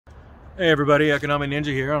Hey everybody, Economic Ninja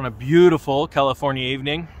here on a beautiful California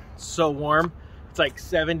evening. It's so warm. It's like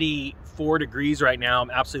 74 degrees right now.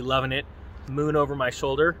 I'm absolutely loving it. Moon over my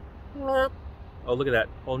shoulder. Oh, look at that.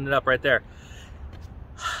 Holding it up right there.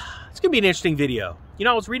 It's gonna be an interesting video. You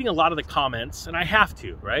know, I was reading a lot of the comments, and I have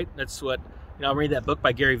to, right? That's what, you know, I'm reading that book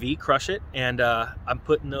by Gary Vee, Crush It, and I'm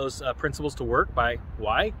putting those principles to work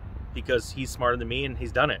why? Because he's smarter than me and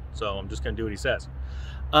he's done it. So I'm just gonna do what he says.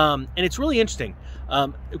 And it's really interesting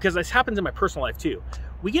because this happens in my personal life too.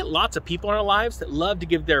 We get lots of people in our lives that love to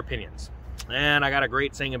give their opinions. And I got a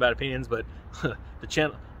great saying about opinions, but the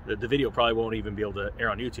video probably won't even be able to air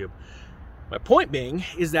on YouTube. My point being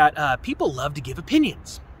is that people love to give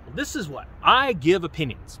opinions. Well, this is what I give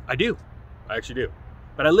opinions. I do. I actually do.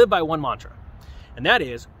 But I live by one mantra. And that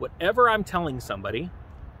is whatever I'm telling somebody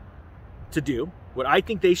to do, what I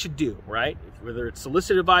think they should do, right? Whether it's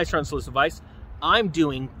solicited advice or unsolicited advice, I'm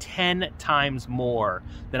doing 10 times more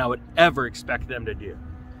than I would ever expect them to do.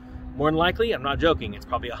 More than likely, I'm not joking, it's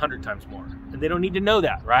probably 100 times more. And they don't need to know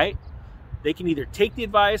that, right? They can either take the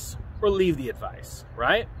advice or leave the advice,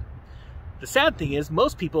 right? The sad thing is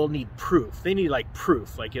most people need proof. They need like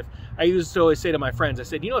proof. Like if I used to always say to my friends, I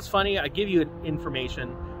said, you know what's funny? I give you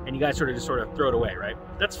information and you guys sort of throw it away, right?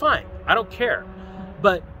 That's fine. I don't care.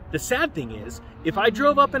 But the sad thing is if I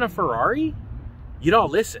drove up in a Ferrari, you'd all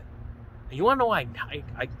listen. You want to know why?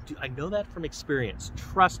 I know that from experience.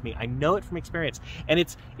 Trust me, I know it from experience. And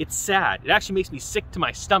it's sad. It actually makes me sick to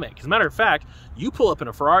my stomach. As a matter of fact, you pull up in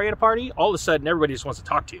a Ferrari at a party, all of a sudden everybody just wants to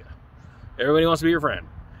talk to you. Everybody wants to be your friend.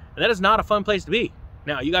 And that is not a fun place to be.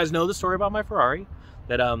 Now, you guys know the story about my Ferrari,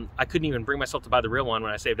 that I couldn't even bring myself to buy the real one.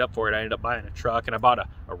 When I saved up for it, I ended up buying a truck and I bought a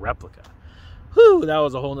replica. Whew, that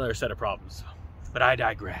was a whole nother set of problems. But I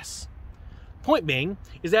digress. Point being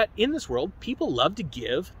is that in this world, people love to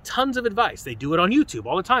give tons of advice. They do it on YouTube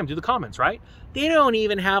all the time, do the comments, right? They don't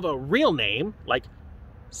even have a real name like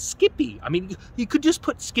Skippy. I mean, you could just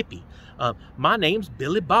put Skippy. My name's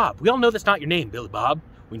Billy Bob. We all know that's not your name, Billy Bob.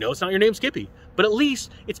 We know it's not your name, Skippy. But at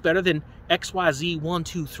least it's better than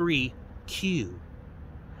XYZ123Q.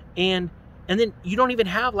 And then you don't even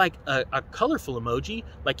have like a colorful emoji,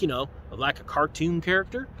 like, you know, like a cartoon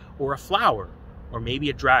character or a flower or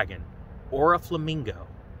maybe a dragon or a flamingo.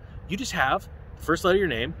 You just have the first letter of your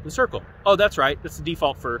name and circle. Oh, that's right. That's the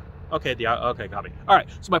default for, okay, okay, copy. All right,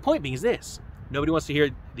 so my point being is this. Nobody wants to hear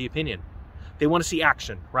the opinion. They want to see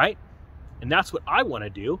action, right? And that's what I want to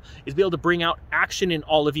do, is be able to bring out action in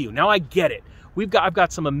all of you. Now I get it. I've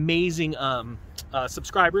got some amazing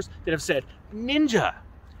subscribers that have said, Ninja,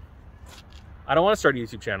 I don't want to start a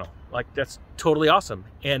YouTube channel. Like, that's totally awesome.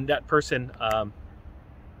 And that person, I'm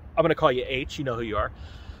going to call you H, you know who you are.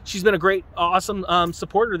 She's been a great, awesome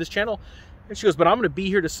supporter of this channel. And she goes, but I'm going to be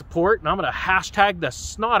here to support, and I'm going to hashtag the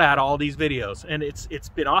snot out of all these videos. And it's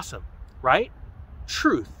been awesome, right?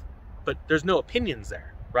 Truth. But there's no opinions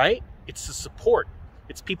there, right? It's the support.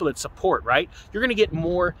 It's people that support, right? You're going to get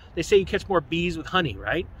more, they say you catch more bees with honey,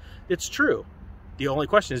 right? It's true. The only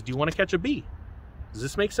question is, do you want to catch a bee? Does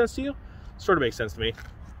this make sense to you? Sort of makes sense to me.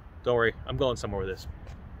 Don't worry, I'm going somewhere with this.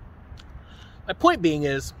 My point being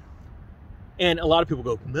is, and a lot of people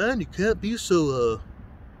go, man, you can't be so,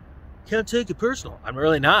 can't take it personal. I'm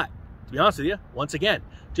really not, to be honest with you. Once again,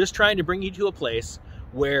 just trying to bring you to a place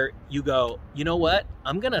where you go, you know what?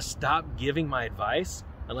 I'm going to stop giving my advice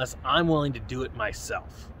unless I'm willing to do it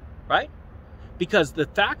myself, right? Because the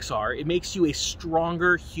facts are, it makes you a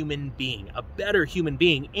stronger human being, a better human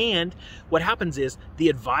being. And what happens is the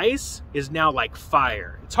advice is now like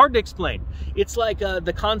fire. It's hard to explain. It's like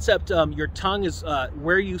the concept, your tongue is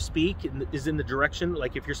where you speak is in the direction,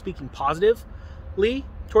 like if you're speaking positively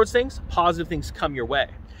towards things, positive things come your way.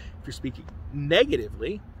 If you're speaking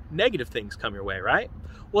negatively, negative things come your way, right?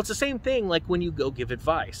 Well, it's the same thing like when you go give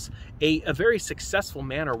advice. A very successful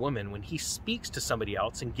man or woman, when he speaks to somebody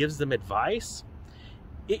else and gives them advice,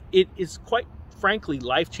 it is quite frankly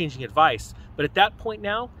life-changing advice. But at that point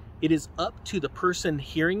now, it is up to the person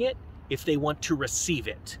hearing it if they want to receive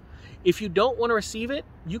it. If you don't want to receive it,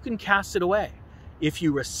 you can cast it away. If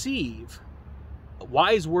you receive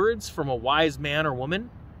wise words from a wise man or woman,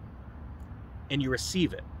 and you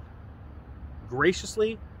receive it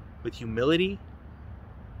graciously, with humility,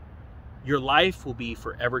 your life will be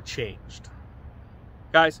forever changed.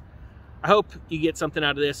 Guys, I hope you get something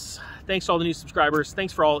out of this. Thanks to all the new subscribers.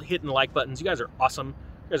 Thanks for all hitting the like buttons. You guys are awesome. You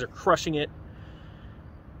guys are crushing it.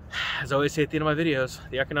 As I always say at the end of my videos,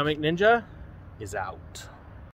 the Economic Ninja is out.